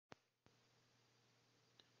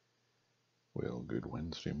Well, good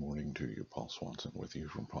Wednesday morning to you. Paul Swanson with you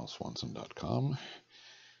from paulswanson.com.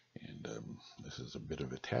 And this is a bit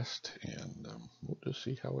of a test, and we'll just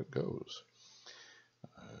see how it goes.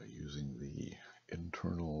 Using the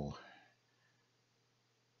internal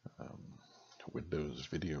Windows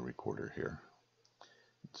video recorder here.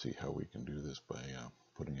 Let's see how we can do this by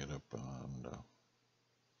putting it up on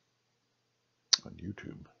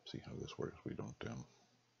YouTube. See how this works. We don't...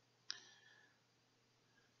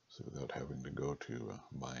 So without having to go to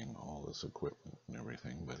buying all this equipment and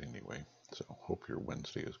everything, but anyway, so hope your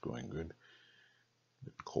Wednesday is going good. A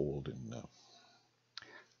bit cold in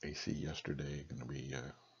AC yesterday, going to be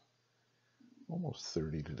almost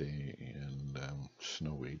 30 today, and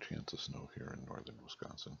snowy, chance of snow here in northern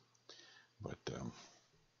Wisconsin. But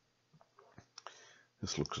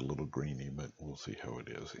this looks a little grainy, but we'll see how it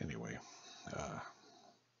is. Anyway,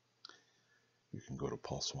 you can go to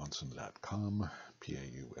paulswanson.com,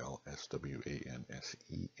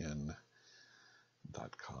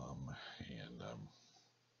 paulswansen.com, and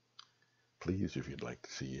please, if you'd like to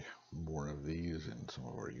see more of these and some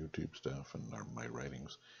of our YouTube stuff and my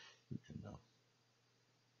writings, you can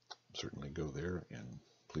certainly go there and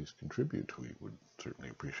please contribute. We would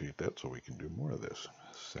certainly appreciate that so we can do more of this.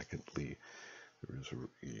 Secondly, there is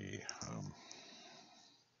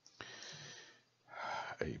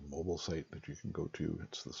a mobile site that you can go to.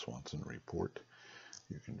 It's the Swanson Report.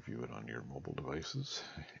 You can view it on your mobile devices.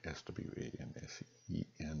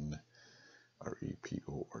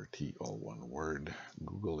 SWANSENREPORT, all one word.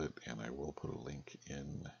 Google it, and I will put a link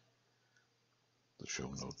in the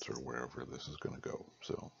show notes or wherever this is going to go.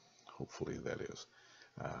 So hopefully that is.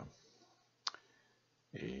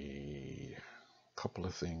 A couple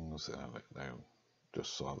of things that I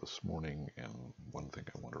just saw this morning, and one thing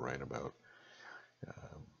I want to write about.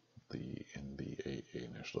 The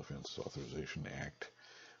NDAA, National Defense Authorization Act,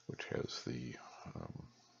 which has the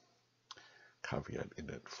caveat in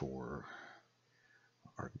it for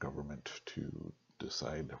our government to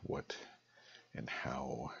decide what and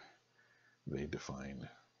how they define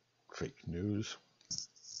fake news,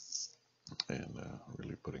 and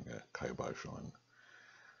really putting a kibosh on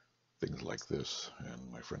things like this. And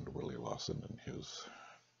my friend Willie Lawson and his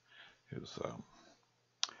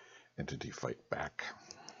entity Fight Back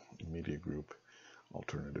media group,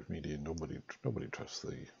 alternative media. Nobody trusts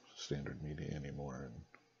the standard media anymore, and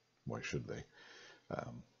why should they?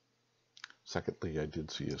 Secondly, I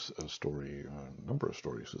did see a story, a number of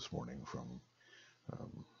stories this morning from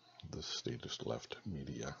the statist left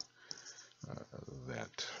media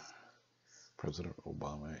that President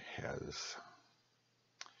Obama has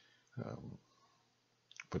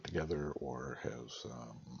put together, or has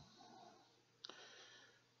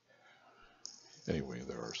anyway,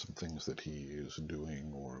 there are some things that he is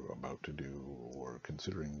doing or about to do or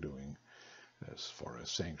considering doing as far as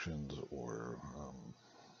sanctions or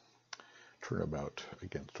turnabout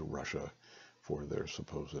against Russia for their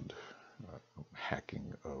supposed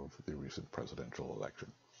hacking of the recent presidential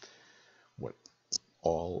election. What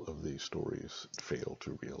all of these stories fail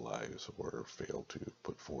to realize or fail to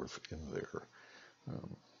put forth in their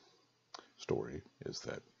story is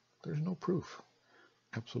that there's no proof.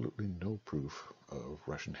 Absolutely no proof of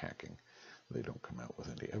Russian hacking. They don't come out with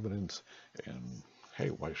any evidence, and hey,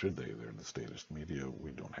 why should they? They're the statist media.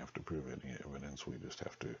 We don't have to prove any evidence. We just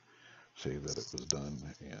have to say that it was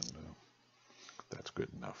done, and that's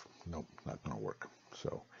good enough. Nope, not going to work.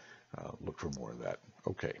 So look for more of that.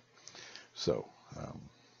 Okay, so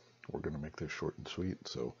we're going to make this short and sweet,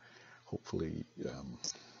 so hopefully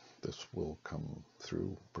this will come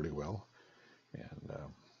through pretty well, and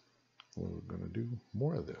we're going to do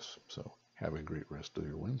more of this. So have a great rest of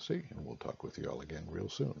your Wednesday, and we'll talk with you all again real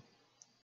soon.